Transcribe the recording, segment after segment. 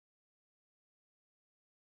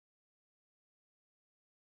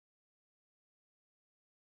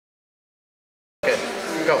Okay,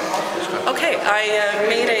 go. Okay, I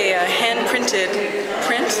made a hand-printed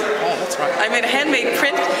print. Oh, that's right. I made a handmade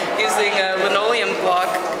print using linoleum block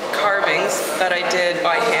carvings that I did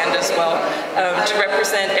by hand as well to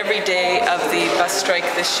represent every day of the bus strike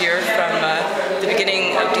this year from the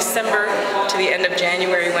beginning of December to the end of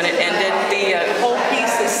January when it ended. The whole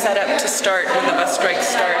piece is set up to start when the bus strike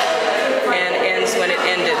starts and ends when it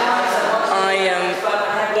ended. I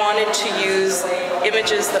wanted to use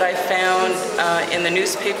images that I found in the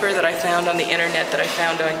newspaper, that I found on the internet, that I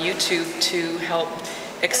found on YouTube to help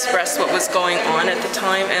express what was going on at the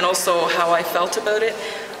time and also how I felt about it.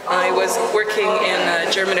 I was working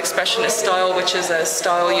in German Expressionist style, which is a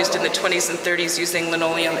style used in the 20s and 30s using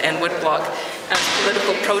linoleum and woodblock as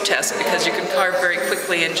political protest, because you can carve very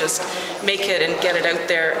quickly and just make it and get it out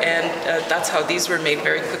there, and that's how these were made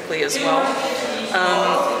very quickly as well.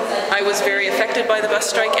 I was very affected by the bus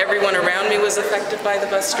strike. Everyone around me was affected by the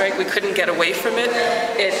bus strike. We couldn't get away from it.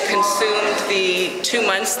 It consumed the 2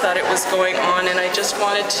 months that it was going on, and I just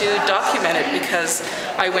wanted to document it because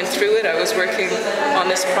I went through it. I was working on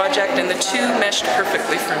this project, and the two meshed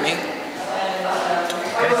perfectly for me.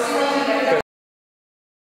 Okay.